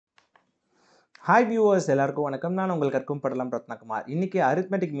Hi viewers, எல்லாருக்கும் வணக்கம். நான் உங்கள் கற்கும் படலாம் ரத்னகுமார். இன்னைக்கு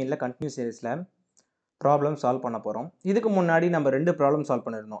arithmetic meanல கண்டினியூஸ் சீரிஸ்ல ப்ராப்ளம் சால்வ் பண்ண போறோம். இதுக்கு முன்னாடி நம்ம 2 ப்ராப்ளம் சால்வ்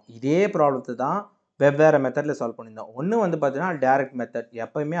பண்ணிருந்தோம். இதே ப்ராப்ளத்தை தான் வெவ்வேறு மெத்தட்ல சால்வ் பண்ணிருந்தோம். ஒன்னு வந்து பார்த்தீங்கன்னா டைரக்ட் மெத்தட்.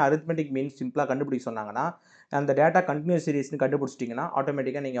 எப்பவுமே arithmetic mean சிம்பிளா கண்டுபிடிக்க சொன்னாங்கன்னா, அந்த டேட்டா கண்டினியூஸ் சீரிஸ்னு கண்டுபிடிச்சிட்டீங்கன்னா,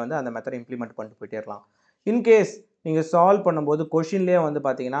 ஆட்டோமேட்டிக்கா நீங்க வந்து அந்த மெத்தட் இம்ப்ளிமெண்ட் பண்ணிட்டு போயிட்டே இருக்கலாம். இன் கேஸ் நீங்க சால்வ் பண்ணும்போது கொஸ்டின்லயே வந்து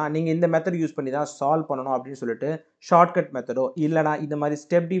பார்த்தீங்கன்னா, நீங்க இந்த மெத்தட் யூஸ் பண்ணி தான் சால்வ் பண்ணணும் அப்படின்னு சொல்லிட்டு ஷார்ட்கட் மெத்தடோ இல்லனா இந்த மாதிரி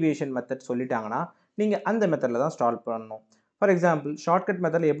ஸ்டெப் டிவியேஷன் மெத்தட் சொல்லிட்டாங்கன்னா, நீங்க அந்த மெத்தட்ல தான் சால்வ் பண்ணணும். ஃபார் எக்ஸாம்பிள் ஷார்ட்கட்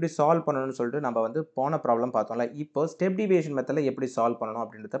மெத்தட்ல எப்படி சால்வ் பண்ணணும்னு சொல்லிட்டு நம்ம வந்து போன ப்ராப்ளம் பார்த்தோம்ல. இப்போ ஸ்டெப் டிவியேஷன் மெத்தட்ல எப்படி சால்வ் பண்ணணும்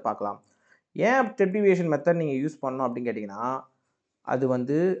அப்படின்றத பார்க்கலாம். ஏன் ஸ்டெப் டிவியேஷன் மெத்தட் நீங்க யூஸ் பண்ணணும் அப்படின்னு கேட்டீங்கன்னா, அது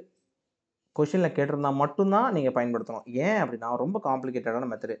வந்து கொஸ்டின்ல கேட்டிருந்தா மட்டும் தான் நீங்க பயன்படுத்தணும். ஏன் அப்படின்னா ரொம்ப காம்ப்ளிகேட்டடான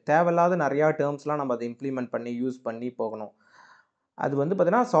மெத்தட். தேவையில்லாத நிறைய டெர்ம்ஸ்லாம் நம்ம அதை இம்ப்ளிமெண்ட் பண்ணி யூஸ் பண்ணி போகணும். அது வந்து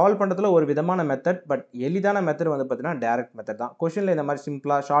பார்த்தீங்கன்னா சால்வ் பண்ணுறதுல ஒரு விதமான மெத்தட். பட் எளிதான மெத்தட் வந்து பார்த்தீங்கன்னா டைரக்ட் மெத்தட் தான். கொஸ்டின்ல இந்த மாதிரி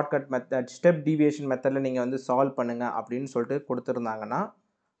சிம்பிளா ஷார்ட்கட் மெத்தட் ஸ்டெப் டிவியேஷன் மெத்தட்ல நீங்க வந்து சால்வ் பண்ணுங்க அப்படின்னு சொல்லிட்டு கொடுத்துருந்தாங்கன்னா,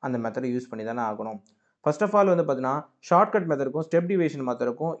 அந்த மெத்தடை யூஸ் பண்ணி தானே ஆகணும். ஃபர்ஸ்ட் ஆஃப் ஆல் வந்து பார்த்தீங்கன்னா ஷார்ட்கட் மெத்தடுக்கும் ஸ்டெப் டிவியேஷன்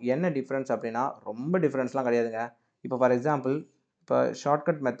மெத்தடுக்கும் என்ன டிஃபரன்ஸ் அப்படின்னா ரொம்ப டிஃபரன்ஸ்லாம் கிடையாதுங்க. இப்போ ஃபார் எக்ஸாம்பிள் இப்போ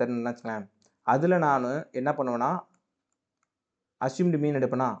ஷார்ட்கட் மெத்தட்னு வச்சுக்கோங்களேன். அதில் நான் என்ன பண்ணுவேன்னா அஸ்யூம்டு மீன்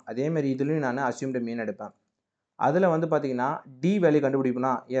எடுப்பேனா, அதேமாரி இதுலேயும் நான் அஸ்யூம்டு மீன் எடுப்பேன். அதில் வந்து பார்த்தீங்கன்னா டி வேல்யூ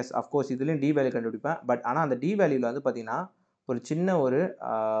கண்டுபிடிப்பேனா, எஸ் அஃப்கோர்ஸ் இதுலேயும் டி வேல்யூ கண்டுபிடிப்பேன். பட் ஆனால் அந்த டி வேல்யூவில் வந்து பார்த்தீங்கன்னா ஒரு சின்ன ஒரு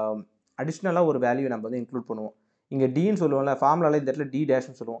அடிஷ்னலாக ஒரு வேல்யூ நம்ம வந்து இன்க்ளூட் பண்ணுவோம். இங்கே டின்னு சொல்லுவோம்ல, ஃபார்முலாவில் இந்த இடத்துல டி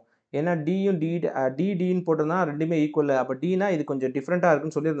டேஷ்னு சொல்லுவோம். ஏன்னா டியும் டின்னு போட்டோம்னா ரெண்டுமே ஈக்குவல். அப்போ டினா இது கொஞ்சம் டிஃப்ரெண்ட்டாக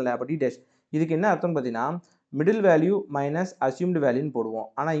இருக்குன்னு சொல்லியிருந்தேன். அப்போ டி டேஷ் இதுக்கு என்ன அர்த்தம்னு பார்த்தீங்கன்னா மிடில் வேல்யூ மைனஸ் அஸ்யூம்டு வேல்யூன்னு போடுவோம்.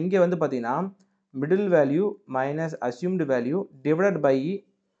 ஆனால் இங்கே வந்து பார்த்தீங்கன்னா middle value minus அஸ்யூம்டு value divided by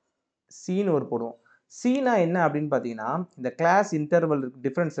சின்னு ஒரு போடுவோம். சினா என்ன அப்படின்னு பார்த்தீங்கன்னா இந்த கிளாஸ் இன்டர்வல்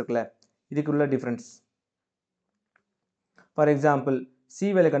டிஃப்ரென்ஸ் இருக்குல்ல, இதுக்குள்ள difference. For example C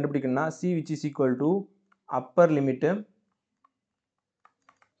value கண்டுபிடிக்கணும்னா see which is equal to Appar limit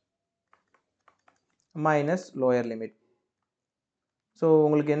minus lower limit. So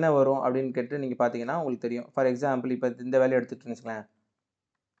உங்களுக்கு என்ன வரும் அப்படின்னு கேட்டு நீங்கள் பார்த்தீங்கன்னா உங்களுக்கு தெரியும். ஃபார் எக்ஸாம்பிள் இப்போ இந்த வேல்யூ எடுத்துகிட்டு வச்சுக்கலாம்,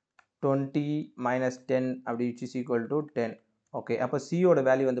 20 மைனஸ் 10 அப்படி which is equal to 10. Okay, அப்போ சியோட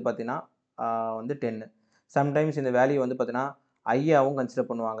வேல்யூ வந்து பார்த்தீங்கன்னா வந்து 10. சம்டைம்ஸ் இந்த வேல்யூ வந்து பார்த்தீங்கன்னா ஐயாவும் கன்சிடர்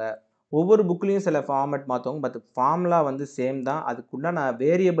பண்ணுவாங்க. ஒவ்வொரு புக்லேயும் சில ஃபார்மேட் மாற்றுவாங்க. பட் ஃபார்முலா வந்து சேம் தான். அதுக்குண்டான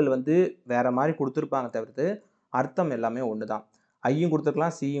வேரியபிள் வந்து வேறு மாதிரி கொடுத்துருப்பாங்க தவிர்த்து அர்த்தம் எல்லாமே ஒன்று தான். ஐயும்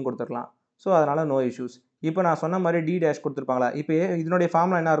கொடுத்துருக்கலாம், சியும் கொடுத்துருக்கலாம். ஸோ அதனால் நோ இஷ்யூஸ். இப்போ நான் சொன்ன மாதிரி டி டேஷ் கொடுத்துருப்பாங்களா, இப்போ இதனுடைய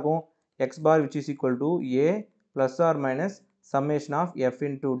ஃபார்முலா என்ன இருக்கும், X bar which is equal to A plus R minus summation of F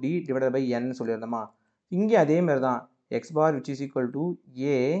into D divided by என் சொல்லியிருந்தோமா. இங்கே அதேமாதிரி தான் X bar which is equal to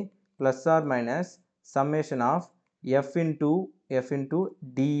A plus R minus summation of F into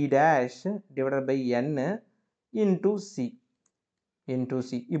D dash divided by n into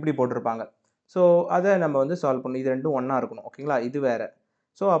C இப்படி போட்டிருப்பாங்க. So அதை நம்ம வந்து solve பண்ணணும். இது ரெண்டும் ஒன்றா இருக்கணும். ஓகேங்களா, இது வேறு.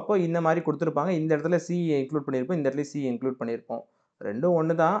 ஸோ அப்போ இந்த மாதிரி கொடுத்துருப்பாங்க. இந்த இடத்துல சி இன்க்ளூட் பண்ணியிருப்போம், இந்த இடத்துல சி இன்க்ளூட் பண்ணியிருப்போம். ரெண்டும்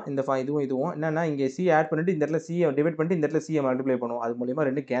ஒன்று தான். இந்த இதுவும் என்னென்னா இங்கே சி ஆட் பண்ணிவிட்டு இந்த இடத்துல சியை டிவைட் பண்ணிட்டு இந்த இடத்துல சியை மல்டிப்ளை பண்ணுவோம். அது மூலிமா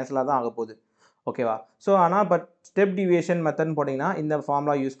ரெண்டும் கேன்சலாக தான் ஆக போகுது. ஓகேவா. ஸோ ஆனால் பட் ஸ்டெப் டிவியேஷன் மெத்தட்னு போட்டிங்கன்னா இந்த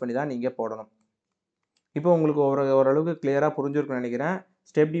ஃபார்முலா யூஸ் பண்ணி தான் நீங்கள் போடணும். இப்போ உங்களுக்கு ஓரளவுக்கு கிளியராக புரிஞ்சிருக்குன்னு நினைக்கிறேன்.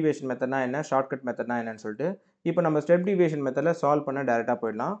 ஸ்டெப் டிவியேஷன் மெத்தட்னா என்ன, ஷார்ட்கட் மெத்தட்னா என்னன்னு சொல்லிட்டு. இப்போ நம்ம ஸ்டெப் டிவியேஷன் மெத்தடில் சால்வ் பண்ண டேரெக்டாக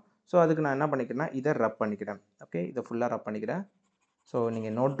போயிடலாம். ஸோ அதுக்கு நான் என்ன பண்ணிக்கிறேன்னா இதை ரப் பண்ணிக்கிறேன். ஓகே, இதை ஃபுல்லாக ரப் பண்ணிக்கிறேன். ஸோ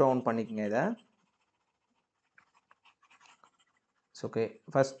நீங்கள் நோட் டவுன் பண்ணிக்கங்க இதை. ஓகே,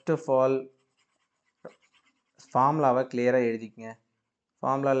 ஃபர்ஸ்ட் ஆஃப் ஆல் ஃபார்முலாவை கிளியராக எழுதிக்கங்க.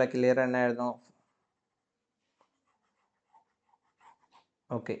 ஃபார்முலாவில் கிளியராக என்ன எழுதணும்,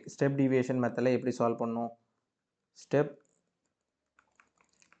 ஓகே ஸ்டெப் டிவியேஷன் மெத்தடில் எப்படி சால்வ் பண்ணணும், ஸ்டெப்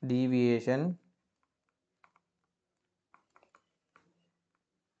டிவியேஷன்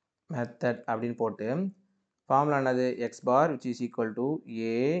மெத்தட் அப்படின்னு போட்டு ஃபார்முலா என்னது, X bar which is equal to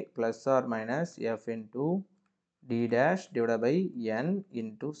A plus R minus F into D dash divide by n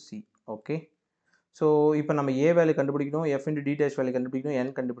into C. Okay, so இப்போ நம்ம ஏ வேல்யூ கண்டுபிடிக்கணும், F into D dash value கண்டுபிடிக்கணும்,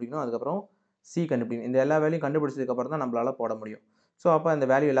 என் கண்டுபிடிக்கணும், அதுக்கப்புறம் C கண்டுபிடிக்கணும். இந்த எல்லா வேல்யூயும் கண்டுபிடிச்சதுக்கப்புறம் தான் நம்மளால் போட முடியும். ஸோ அப்போ அந்த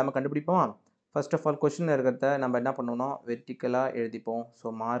வேல்யூ எல்லாமே கண்டுபிடிப்போம். ஃபர்ஸ்ட் ஆஃப் ஆல் கொஸ்டின் இருக்கிறத நம்ம என்ன பண்ணணும்னா வெர்டிக்கலாக எழுதிப்போம்.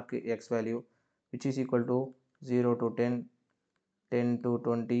 So mark X value which is equal to 0 to 10, 10 to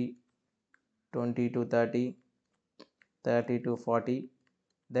 20, 20 to 30, 30 to 40,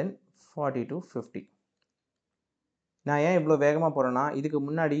 then 40 to 50. நான் ஏன் இவ்வளோ வேகமாக போகிறேன்னா இதுக்கு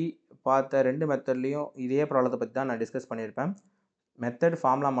முன்னாடி பார்த்த 2 மெத்தட்லேயும் இதே ப்ராப்ளத்தை பற்றி தான் நான் டிஸ்கஸ் பண்ணியிருப்பேன். மெத்தட்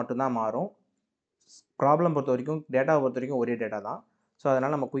ஃபார்முலா மட்டும்தான் மாறும். ப்ராப்ளம் பொறுத்த வரைக்கும் டேட்டாவை பொறுத்த வரைக்கும் ஒரே டேட்டா தான். ஸோ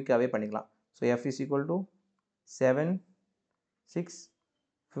அதனால் நம்ம குயிக்காகவே பண்ணிக்கலாம். So F is equal to 7, 6,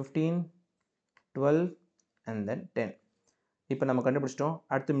 15, 12 and then 10. இப்போ நம்ம கண்டுபிடிச்சிட்டோம்.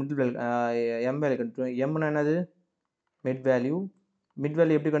 அடுத்து மிட் வேல்யூ எம் வேல்யூ கண்டுபிடிச்சோம். எம்னா என்னது? Mid value. மிட்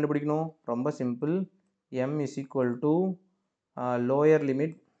வேல்யூ எப்படி கண்டுபிடிக்கணும்? ரொம்ப simple. m is equal to lower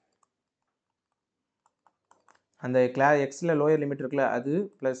limit, அந்த எக்ஸில் லோயர் லிமிட் இருக்குல்ல அது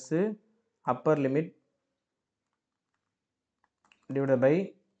plus upper limit divide by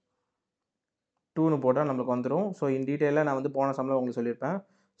 2ன்னு போட்டால் நம்மளுக்கு வந்துடும். ஸோ இன் டீட்டெயிலாக நான் வந்து போன சம்மில் உங்களுக்கு சொல்லியிருப்பேன்.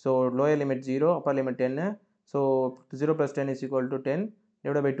 So lower limit 0, upper limit 10. So 0 + 10 is equal to 10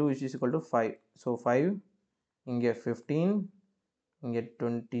 divided by 2 is equal to 5. So 5, இங்கே 15, இங்கே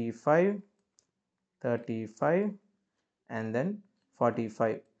 25, 35 and then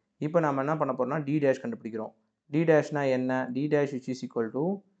 45. இப்போ நம்ம என்ன பண்ண போகிறோம்னா d dash கண்டுபிடிக்கிறோம். d dashனா என்ன? d dash which is equal to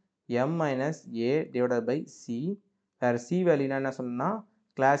m minus a divided by c, வேறு c வேல்யூனா என்ன சொன்னா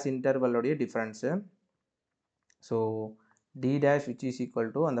class இன்டர்வலோடைய difference. So d dash which is equal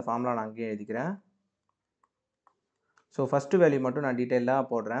to அந்த ஃபார்முலா நான் அங்கேயே எழுதிக்கிறேன். ஸோ ஃபஸ்ட்டு வேல்யூ மட்டும் நான் டீட்டெயிலாக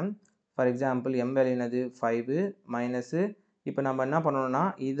போடுறேன். ஃபார் எக்ஸாம்பிள் m வேல்யூ என்னது 5 மைனஸு. இப்போ நம்ம என்ன பண்ணணும்னா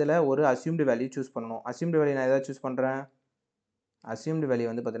இதில் ஒரு அசியூம்டு வேல்யூ சூஸ் பண்ணணும். அசியூம்டு வேல்யூ நான் எதாவது சூஸ் பண்ணுறேன். அசியூம்டு வேல்யூ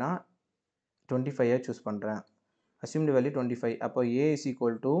வந்து பார்த்தீங்கன்னா 25 சூஸ் பண்ணுறேன். Assumed value 25. அப்போ a is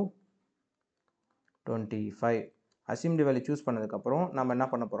equal to 25. Assumed value choose பண்ணதுக்கப்புறம் நம்ம என்ன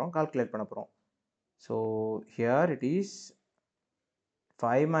பண்ண போகிறோம்? கால்குலேட் பண்ண போகிறோம். So here it is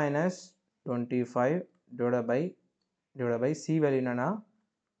 5 minus 25 divided by c value என்னன்னா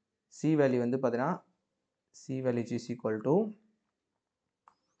c வேல்யூ வந்து பார்த்தீங்கன்னா c value is equal to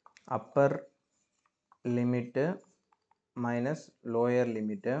Appar limit minus lower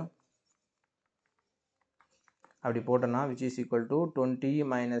limit அப்படி போட்டோன்னா which is equal to 20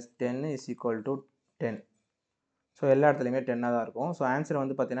 minus 10 is equal to 10. So எல்லா இடத்துலையுமே 10 தான் இருக்கும். ஸோ ஆன்சர்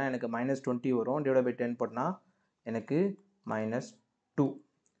வந்து பார்த்தீங்கன்னா எனக்கு -20 வரும். டிவைட் பை 10 போட்டோன்னா எனக்கு -2.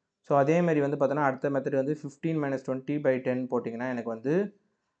 ஸோ அதேமாதிரி வந்து பார்த்தோன்னா அடுத்த மெத்தட் வந்து 15 minus 20 by 10 போட்டிங்கன்னா எனக்கு வந்து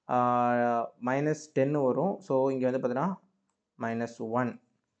 -10 வரும். ஸோ இங்கே வந்து பார்த்தீங்கன்னா -1.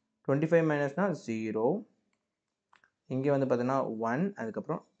 25 மைனஸ்னா 0. இங்கே வந்து பார்த்தீங்கன்னா 1,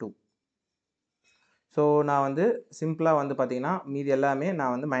 அதுக்கப்புறம் 2. ஸோ நான் வந்து சிம்பிளாக வந்து பார்த்தீங்கன்னா மீதி எல்லாமே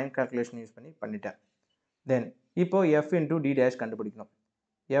நான் வந்து மைண்ட் கால்குலேஷன் யூஸ் பண்ணிட்டேன். தென் இப்போ f into d dash கண்டுபிடிக்கணும்.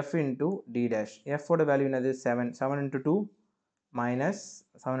 f into d dash. f ஓட வேல்யூ என்னது 7. 7 into 2 minus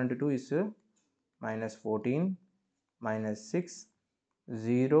 7 into 2 is -14, -6,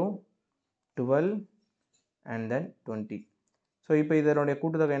 0, 12 and then 20. So இப்போ இதனுடைய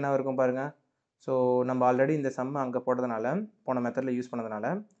கூட்டுத்தொகை என்ன இருக்கும் பாருங்கள். ஸோ நம்ம ஆல்ரெடி இந்த சம்மை அங்கே போட்டதுனால போன மெத்தடில் யூஸ் பண்ணதுனால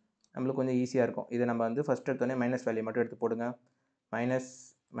நம்மளுக்கு கொஞ்சம் ஈஸியாக இருக்கும். இதை நம்ம வந்து ஃபஸ்ட் எடுத்தோடனே மைனஸ் வேல்யூ மட்டும் எடுத்து போடுங்க. Minus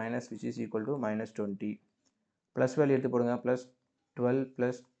which is equal to -20. Plus value எடுத்து போடுங்க. +12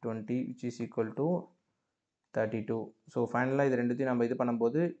 + 20 which is equal to 32. So ஃபைனலாக இது ரெண்டுத்தையும் நம்ம இது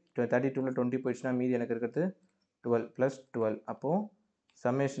பண்ணும்போது 32ல் 20 போயிடுச்சுன்னா மீதி எனக்கு இருக்கிறது 12 + 12. அப்போது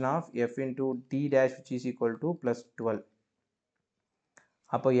summation of f into d dash which is equal to +12.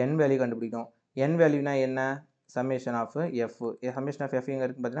 அப்போ n வேல்யூ கண்டுபிடிக்கணும். n வேல்யூனா என்ன? summation of f. summation of f எங்கே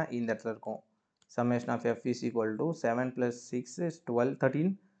இருக்குன்னு பார்த்தீங்கன்னா இந்த இடத்துல இருக்கும். summation of f is equal to 7 + 6 is 12, 13,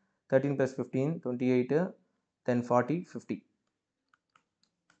 13 + 15, 28, then 40, 50.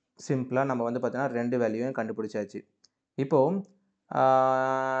 சிம்பிளாக நம்ம வந்து பார்த்தீங்கன்னா ரெண்டு வேல்யூவையும் கண்டுபிடிச்சாச்சு. இப்போது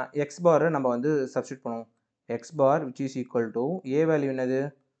எக்ஸ் பாரை நம்ம வந்து சப்ஸ்டியூட் பண்ணுவோம். X bar which is equal to a value என்னது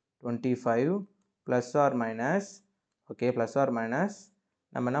 25 plus R minus, okay, plus R minus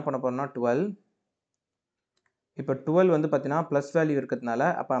நம்ம என்ன பண்ண போகிறோம்னா 12. இப்போ 12 வந்து பார்த்தீங்கன்னா ப்ளஸ் வேல்யூ இருக்கிறதுனால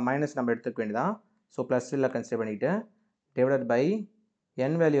அப்போ மைனஸ் நம்ம எடுத்துக்க வேண்டியதான். ஸோ ப்ளஸ்ஸில் கன்சிடர் பண்ணிவிட்டு டிவைடட் பை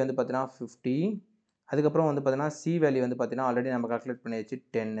n வேல்யூ வந்து பார்த்தீங்கன்னா 50. அதுக்கப்புறம் வந்து பார்த்தீங்கன்னா சி வேல்யூ வந்து பார்த்தீங்கன்னா ஆல்ரெடி நம்ம கால்குலேட் பண்ணியாச்சு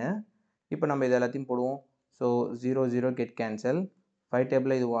 10. இப்போ நம்ம இது எல்லாத்தையும் போடுவோம். So 0 0 get cancel. 5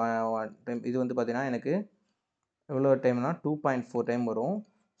 டேபிளில் இது டைம், இது வந்து பார்த்தீங்கன்னா எனக்கு எவ்வளோ டைம்னா 2.4 டைம் வரும்.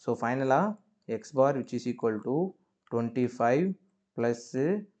 ஸோ ஃபைனலாக X bar which is equal to 25 plus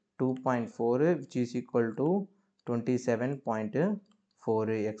 2.4 which is equal to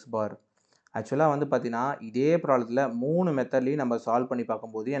 27.4 X பார். ஆக்சுவலாக வந்து பார்த்தீங்கன்னா இதே ப்ராப்ளத்தில் 3 மெத்தட்லேயும் நம்ம சால்வ் பண்ணி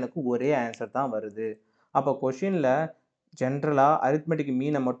பார்க்கும்போது எனக்கு ஒரே ஆன்சர் தான் வருது. அப்போ கொஷினில் ஜென்ரலாக அரித்மெட்டிக்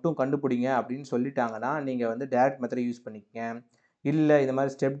மீனை மட்டும் கண்டுபிடிங்க அப்படின்னு சொல்லிட்டாங்கன்னா நீங்கள் வந்து டைரக்ட் மெத்தடை யூஸ் பண்ணிக்கங்க. இல்லை இந்த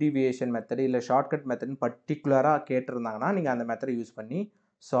மாதிரி ஸ்டெப் டிவியேஷன் மெத்தடு இல்லை ஷார்ட்கட் மெத்தட்னு பர்டிகுலராக கேட்டிருந்தாங்கன்னா நீங்கள் அந்த மெத்தடை யூஸ் பண்ணி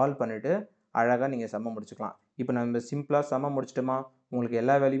சால்வ் பண்ணிவிட்டு அழகாக நீங்கள் சம்ம முடிச்சுக்கலாம். இப்போ நம்ம சிம்பிளாக சம்ம முடிச்சிட்டோமா? உங்களுக்கு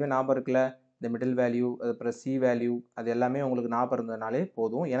எல்லா வேல்யூமே ஞாபகம் இருக்குல்ல. இந்த மிடில் வேல்யூ, அப்புறம் சி வேல்யூ, அது எல்லாமே உங்களுக்கு ஞாபகம் இருந்ததுனாலே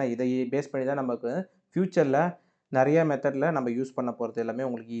போதும். ஏன்னா இதை பேஸ் பண்ணி தான் நமக்கு ஃப்யூச்சரில் நிறைய மெத்தடில் நம்ம யூஸ் பண்ண போகிறது எல்லாமே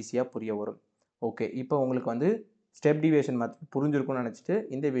உங்களுக்கு ஈஸியாக புரிய வரும். ஓகே, இப்போ உங்களுக்கு வந்து ஸ்டெப் டிவியேஷன் மெத்தட் புரிஞ்சிருக்கும்னு நினச்சிட்டு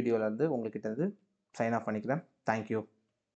இந்த வீடியோவில் வந்து உங்கள்கிட்ட இருந்து சைன் ஆஃப் பண்ணிக்கிறேன். தேங்க்யூ.